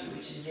a country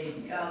which is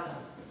in Gaza,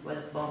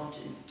 was bombed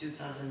in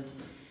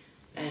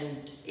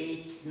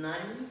 2008-9,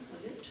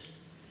 was it?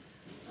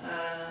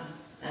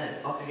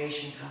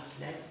 Operation Cast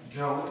Lead,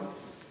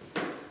 drones.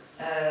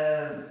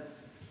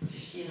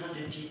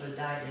 1,500 people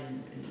died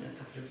in a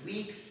couple of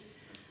weeks.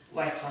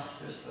 White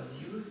phosphorus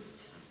was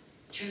used.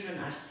 Children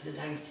are still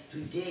dying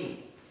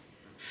today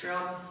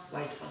from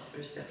white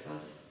phosphorus that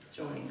was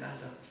thrown in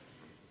Gaza.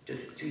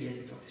 2 years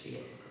ago, 3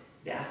 years ago.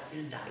 They are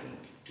still dying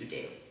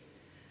today.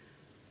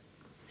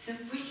 So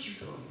where did you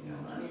go, you know?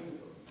 I mean,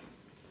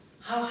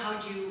 how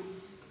do you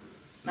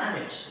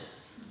manage this?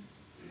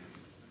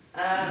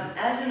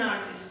 As an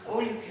artist,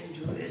 all you can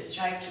do is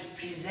try to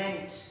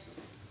present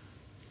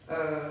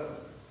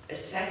a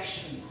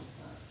section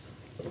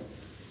of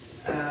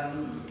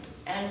that.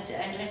 And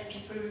let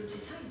people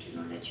decide, you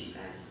know, let you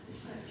guys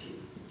decide,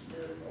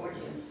 the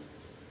audience.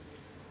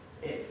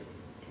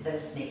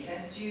 Does it make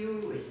sense to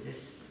you? Is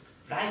this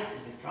right?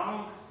 Is it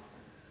wrong?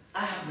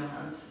 I have no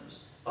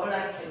answers. All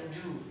I can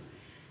do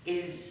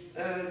is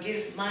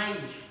give my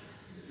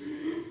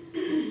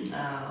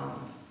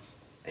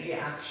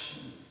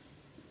reaction.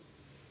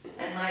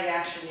 And my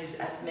reaction is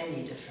at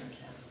many different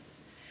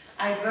levels.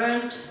 I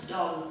burned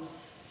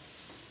dolls,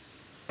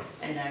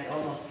 and I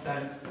almost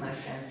burned my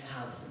friend's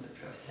house in the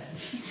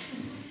process.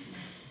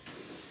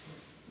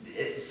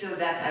 So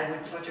that I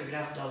would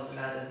photograph dolls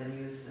rather than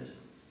use the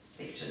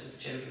pictures of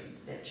children,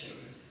 dead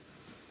children.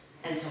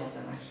 And some of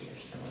them are here,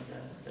 some of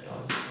the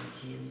dolls you can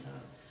see in the...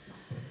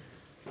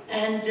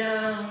 And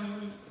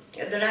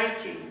the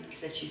writing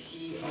that you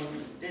see on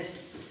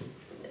this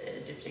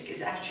diptych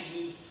is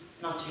actually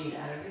not real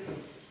Arabic.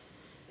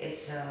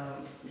 It's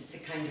a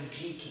kind of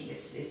Greeking.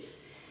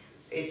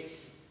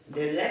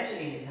 The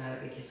lettering is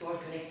Arabic. It's all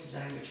connected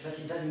language, but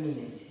it doesn't mean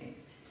anything.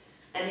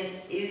 And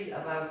it is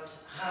about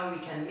how we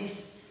can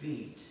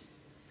misread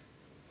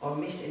or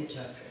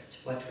misinterpret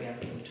what we are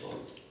being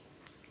told.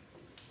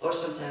 Or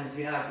sometimes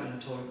we are being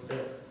told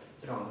the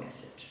wrong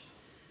message.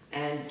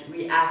 And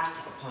we act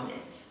upon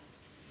it,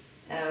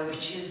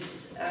 which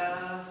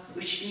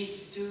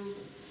leads to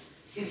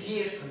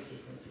severe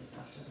consequences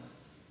after that.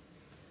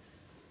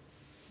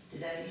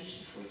 Did I reach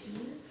the 40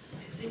 minutes?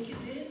 I think you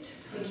did.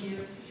 Thank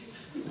you.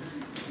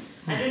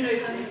 I don't know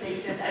if this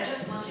makes sense. I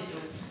just wanted to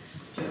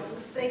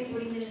say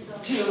 40 minutes on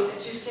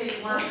to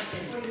say one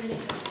thing. 40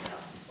 minutes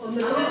On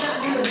the dot.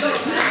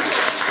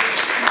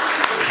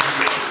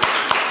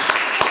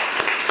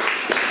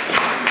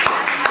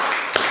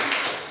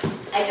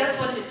 I just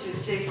wanted to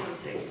say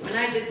something. When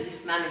I did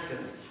these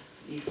mannequins,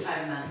 these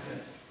 5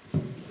 mannequins,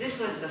 this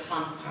was the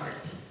fun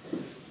part.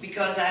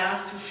 Because I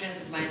asked 2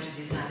 friends of mine to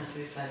design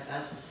suicide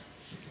bats.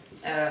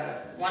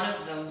 One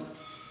of them,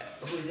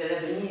 who is a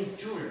Lebanese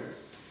jeweler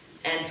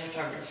and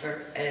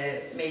photographer,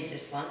 made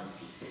this one.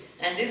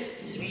 And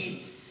this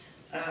reads,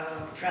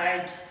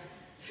 pride,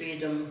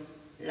 freedom,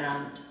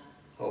 land,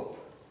 hope.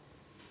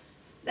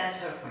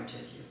 That's her point of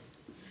view.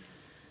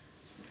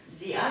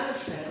 The other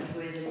friend,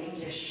 who is an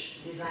English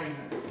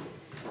designer,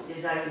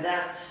 designed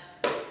that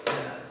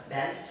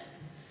belt,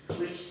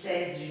 which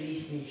says,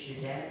 release me if you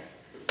dare.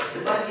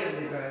 The body of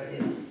the girl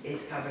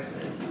is covered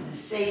with the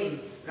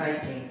same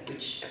writing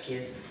which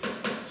appears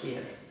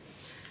here.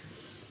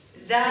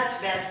 That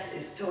belt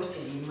is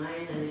totally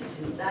mine, and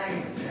it's in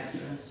direct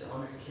reference to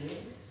honor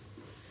killing.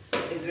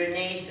 The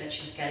grenade that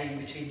she's carrying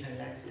between her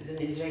legs is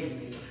an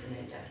Israeli-made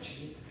grenade,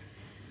 actually.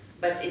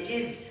 But it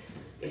is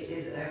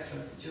a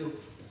reference to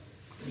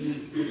the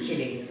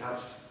killing of,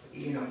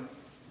 you know,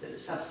 the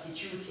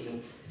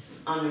substituting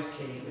honor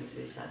killing with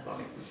suicide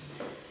bombing.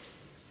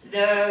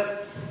 The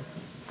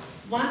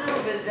one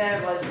over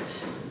there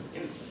was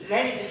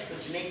very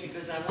difficult to make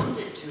because I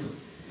wanted to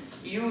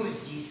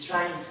use these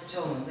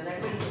rhinestones, and I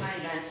couldn't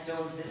find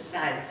rhinestones this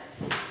size.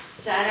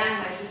 So I rang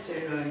my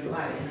sister-in-law in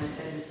Dubai, and I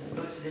said, listen,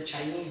 go to the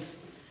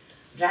Chinese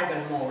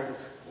Dragon Mall,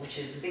 which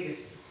is the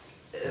biggest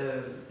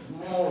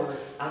mall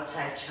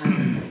outside China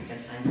that you can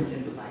find. It's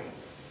in Dubai,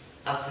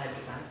 outside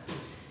Dubai,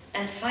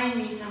 and find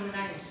me some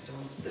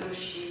rhinestones. So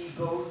she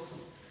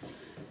goes,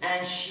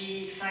 and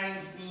she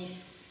finds me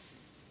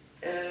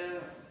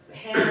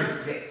hair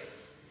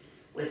grips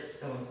with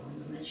stones on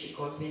them, and she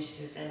calls me and she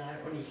says, then I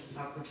only if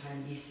I could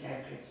find these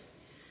hair grips.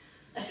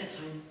 I said,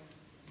 fine,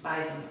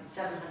 buy them,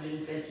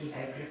 720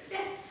 hair grips.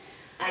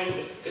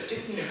 It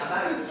took me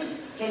about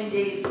 10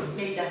 days,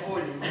 made a hole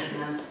in my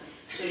hand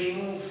to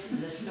remove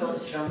the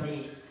stones from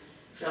the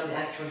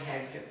actual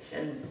hair grips,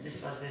 and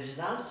this was the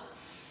result.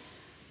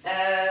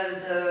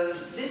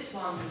 This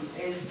one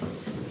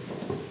is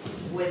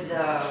with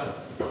the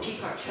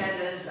peacock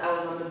feathers. I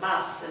was on the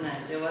bus, and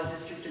there was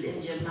this little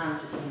Indian man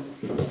sitting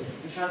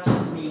in front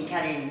of me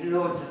carrying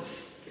loads of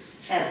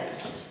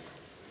feathers.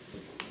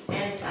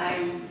 And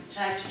I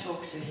tried to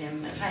talk to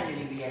him, and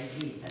finally we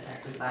agreed that I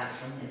could buy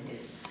from him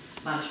his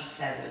bunch of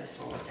feathers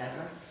for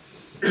whatever.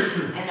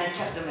 And I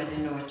kept them, I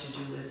didn't know what to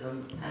do with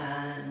them.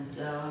 And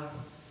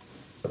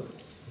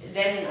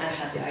then I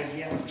had the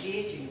idea of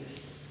creating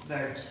this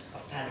bird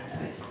of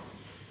paradise.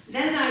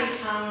 Then I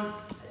found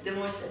the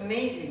most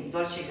amazing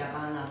Dolce &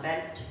 Gabbana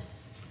belt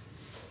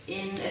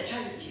in a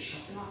charity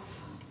shop in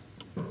Oxfam.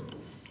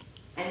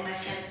 And my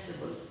friend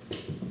Sybil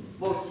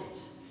bought it.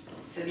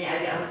 For me,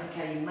 I wasn't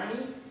carrying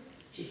money.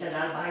 She said,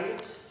 I'll buy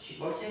it. She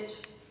bought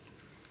it.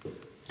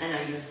 And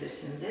I used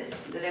it in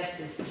this. The rest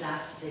is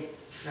plastic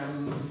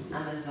from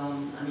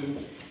Amazon. I mean,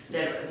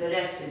 the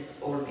rest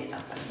is all made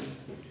up by me.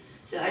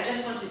 So I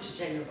just wanted to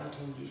tell you about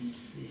all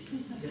these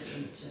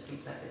different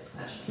things. That's it.